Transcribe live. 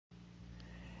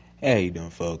Hey, how you doing,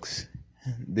 folks?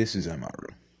 This is Amaru.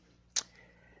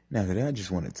 Now, today I just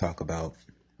want to talk about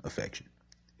affection,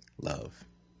 love,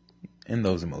 and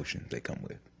those emotions they come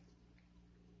with.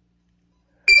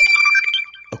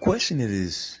 A question that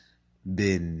has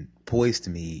been posed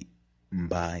to me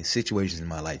by situations in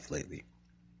my life lately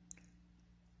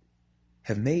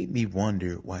have made me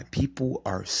wonder why people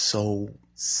are so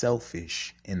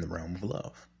selfish in the realm of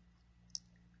love.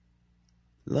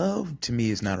 Love, to me,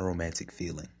 is not a romantic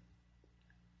feeling.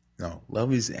 No,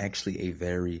 love is actually a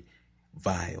very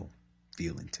vile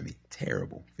feeling to me,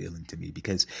 terrible feeling to me,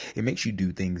 because it makes you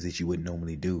do things that you wouldn't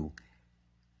normally do,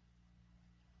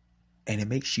 and it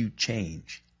makes you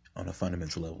change on a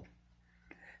fundamental level.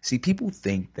 See, people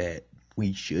think that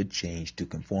we should change to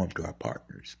conform to our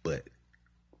partners, but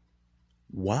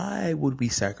why would we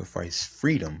sacrifice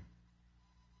freedom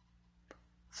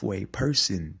for a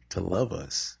person to love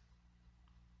us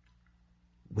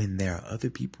when there are other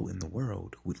people in the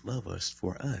world who would love us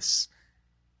for us?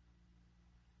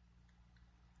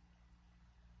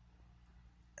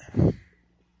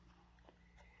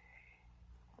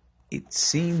 It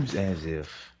seems as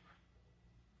if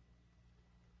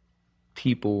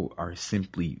people are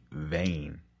simply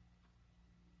vain,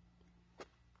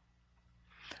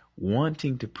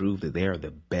 wanting to prove that they are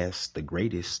the best, the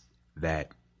greatest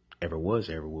that ever was,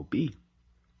 ever will be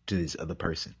to this other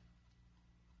person.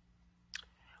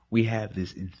 We have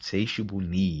this insatiable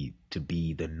need to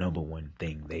be the number one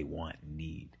thing they want and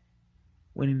need,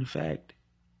 when in fact,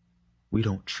 we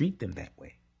don't treat them that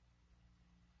way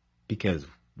because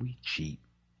we cheat.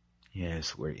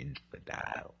 Yes, we're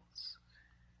infidels.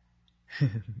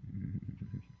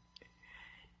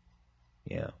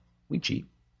 Yeah, we cheat.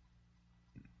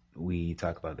 We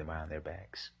talk about them behind their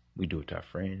backs. We do it to our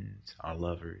friends, our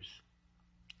lovers,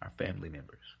 our family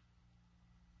members.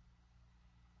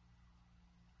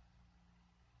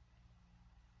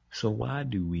 So why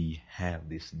do we have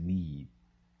this need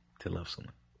to love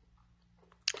someone?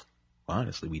 Well,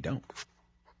 honestly, we don't.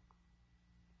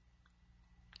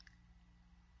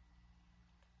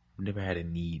 We've never had a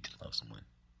need to love someone.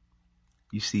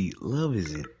 You see, love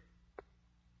isn't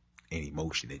an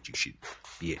emotion that you should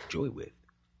be at joy with,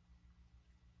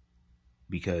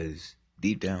 because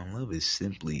deep down, love is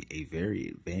simply a very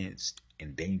advanced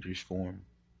and dangerous form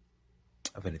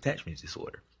of an attachment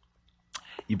disorder.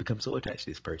 You become so attached to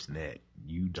this person that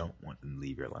you don't want them to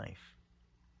leave your life.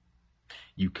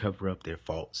 You cover up their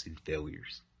faults and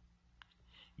failures.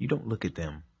 You don't look at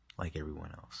them like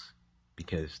everyone else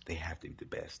because they have to be the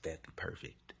best, they have to be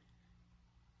perfect.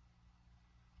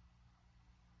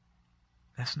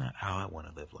 That's not how I want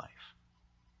to live life.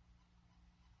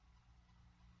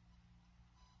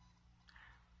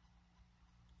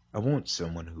 I want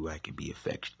someone who I can be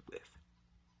affectionate with,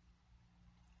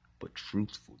 but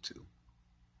truthful to.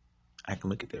 I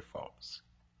can look at their faults,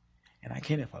 and I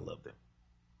can if I love them.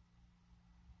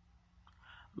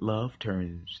 Love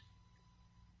turns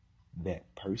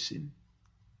that person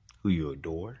who you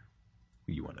adore,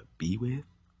 who you want to be with,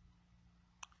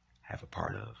 have a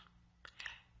part of,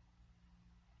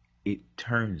 it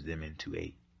turns them into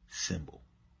a symbol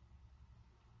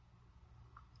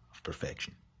of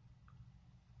perfection.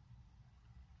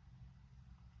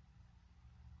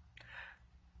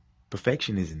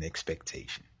 Perfection is an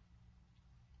expectation.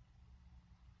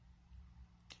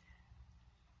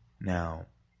 Now,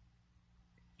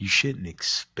 you shouldn't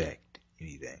expect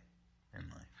anything in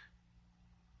life,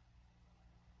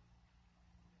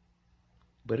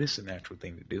 but it's a natural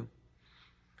thing to do.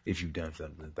 If you've done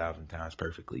something 1,000 times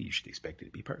perfectly, you should expect it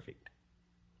to be perfect.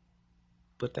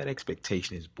 But that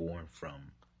expectation is born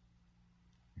from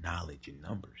knowledge and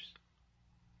numbers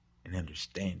and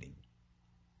understanding.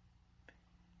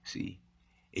 See,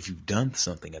 if you've done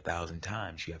something 1,000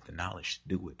 times, you have the knowledge to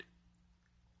do it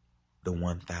the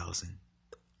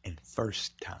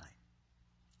 1,001st time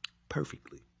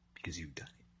perfectly because you've done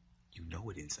it. You know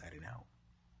it inside and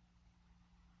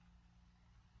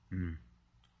out.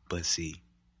 But see,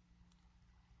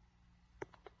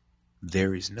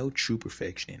 there is no true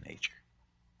perfection in nature.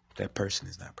 That person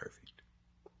is not perfect.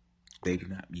 They do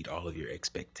not meet all of your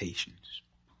expectations.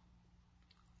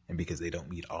 And because they don't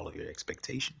meet all of your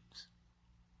expectations,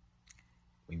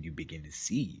 when you begin to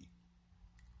see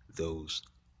those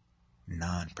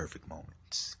non perfect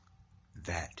moments,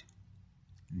 that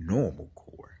normal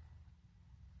core,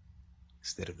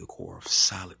 instead of the core of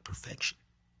solid perfection,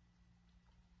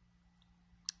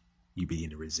 you begin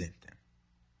to resent them.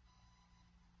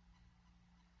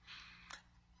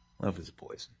 Love is a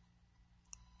poison.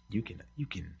 You can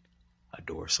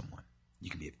adore someone. You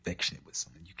can be affectionate with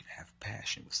someone. You can have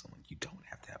passion with someone. You don't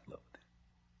have to have love with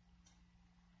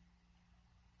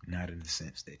them. not in the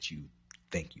sense that you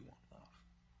think you want love.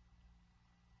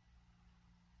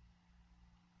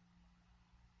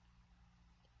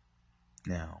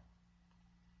 Now,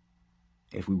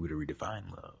 if we were to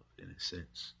redefine love in a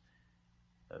sense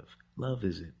of love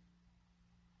isn't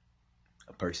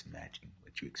a person matching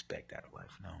what you expect out of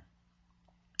life, no.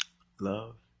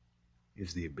 Love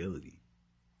is the ability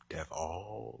to have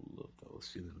all of those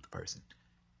feelings with the person: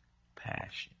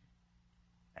 passion,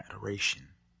 adoration,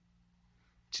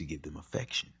 to give them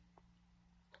affection,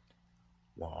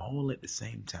 while all at the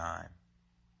same time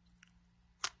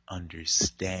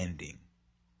understanding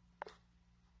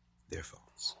their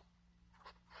faults.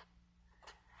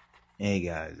 Hey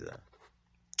guys,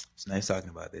 it's nice talking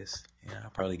about this. Yeah, I'll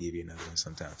probably give you another one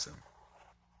sometime soon.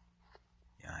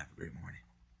 Yeah, have a great morning.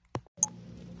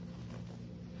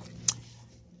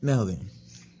 Now then,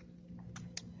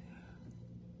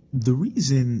 the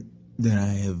reason that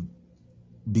I have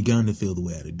begun to feel the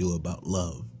way I do about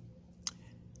love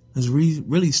has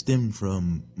really stemmed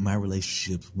from my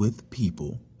relationships with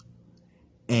people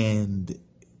and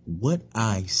what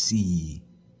I see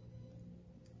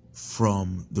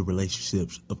from the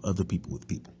relationships of other people with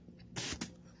people.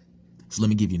 So let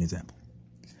me give you an example.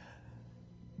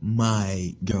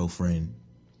 My girlfriend,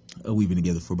 we've been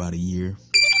together for about a year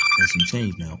and some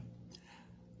change now.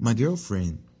 My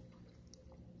girlfriend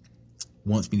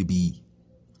wants me to be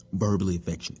verbally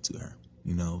affectionate to her.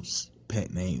 You know,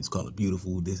 pet names, call it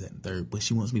beautiful, this, that, and third. But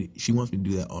she wants me to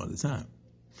do that all the time.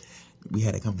 We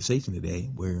had a conversation today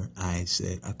where I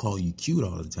said, I call you cute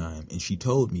all the time. And she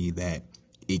told me that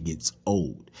it gets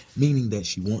old, meaning that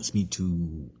she wants me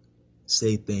to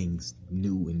say things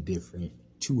new and different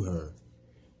to her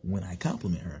when I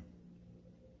compliment her.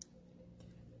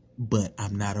 But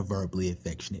I'm not a verbally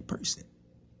affectionate person.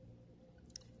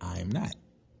 I am not.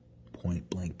 Point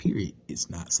blank, period. It's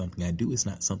not something I do. It's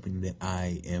not something that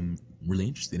I am really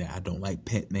interested in. I don't like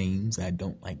pet names. I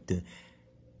don't like to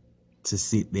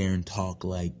sit there and talk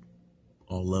like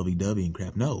all lovey-dovey and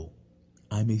crap. No,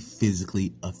 I'm a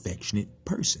physically affectionate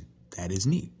person. That is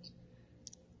me.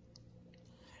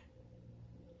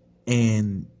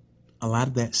 And a lot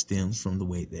of that stems from the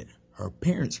way that her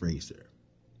parents raised her.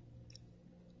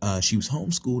 She was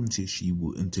homeschooled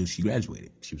until she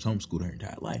graduated. She was homeschooled her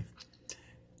entire life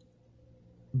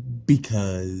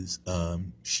because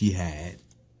when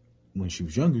she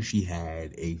was younger, she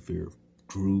had a fear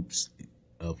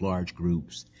of large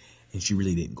groups, and she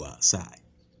really didn't go outside.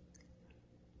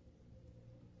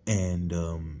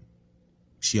 And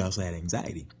she also had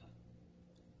anxiety.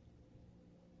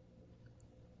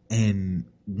 And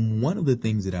one of the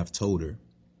things that I've told her,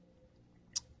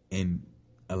 and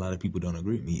a lot of people don't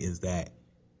agree with me, is that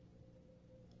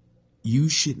you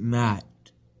should not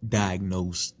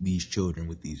diagnose these children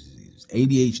with these diseases.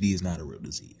 ADHD is not a real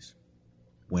disease.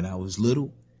 When I was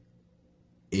little,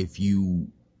 if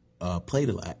you played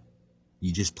a lot,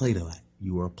 you just played a lot.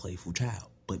 You were a playful child.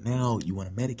 But now you want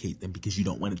to medicate them because you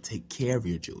don't want to take care of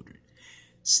your children.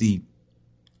 See,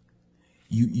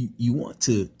 you want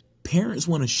to, parents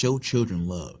want to show children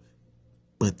love,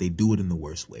 but they do it in the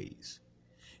worst ways.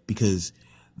 Because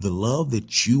the love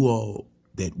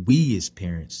that we as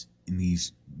parents in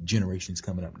these generations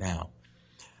coming up now,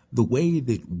 the way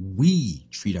that we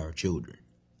treat our children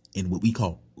and what we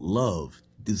call love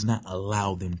does not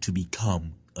allow them to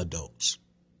become adults.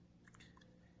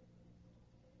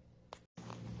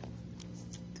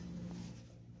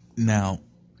 Now,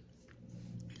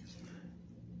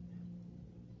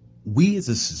 we as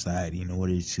a society, in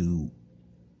order to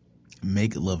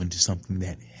make love into something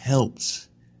that helps,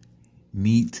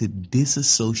 need to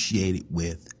disassociate it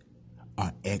with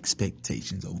our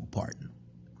expectations of a partner.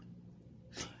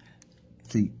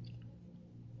 See,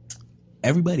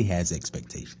 everybody has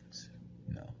expectations,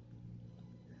 you know,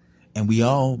 and we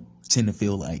all tend to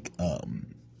feel like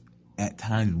at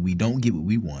times we don't get what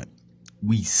we want,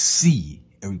 we see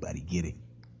everybody getting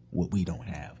what we don't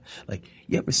have. Like,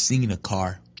 you ever seen a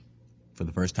car for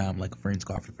the first time, like a friend's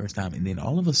car for the first time, and then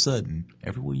all of a sudden,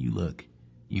 everywhere you look,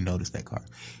 you notice that car.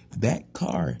 That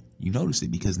car, you notice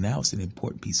it because now it's an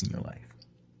important piece in your life.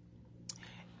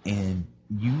 And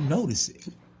you notice it.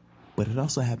 But it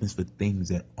also happens for things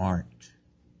that aren't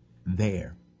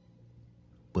there,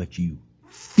 but you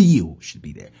feel should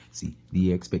be there. See,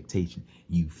 the expectation,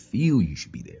 you feel you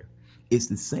should be there. It's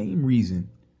the same reason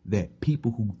that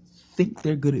people who think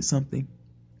they're good at something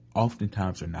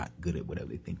oftentimes are not good at whatever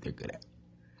they think they're good at.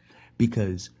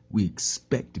 Because we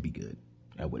expect to be good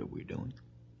at whatever we're doing.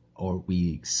 Or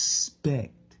we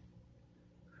expect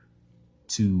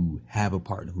to have a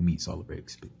partner who meets all of our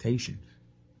expectations.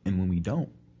 And when we don't,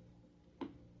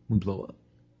 we blow up.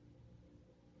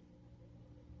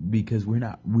 because we're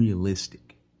not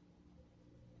realistic.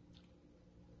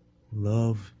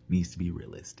 Love needs to be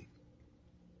realistic.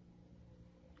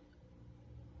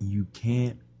 You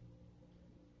can't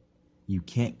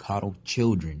coddle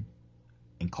children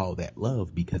and call that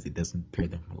love, because it doesn't prepare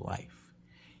them for life.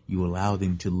 You allow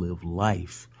them to live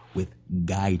life with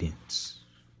guidance.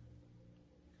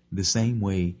 The same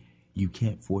way you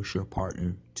can't force your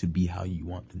partner to be how you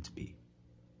want them to be.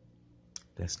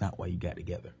 That's not why you got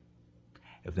together.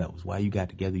 If that was why you got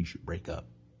together, you should break up.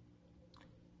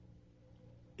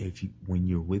 When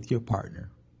you're with your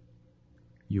partner,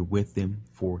 you're with them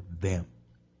for them.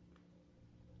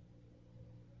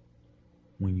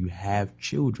 When you have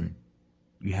children,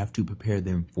 you have to prepare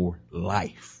them for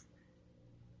life.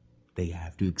 They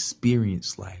have to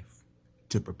experience life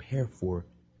to prepare for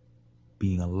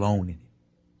being alone in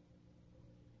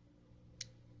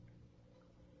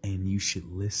it. And you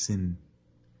should listen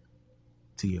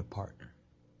to your partner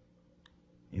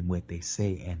and what they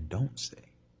say and don't say.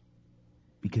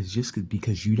 Because just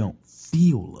because you don't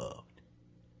feel loved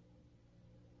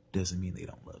doesn't mean they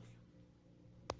don't love you.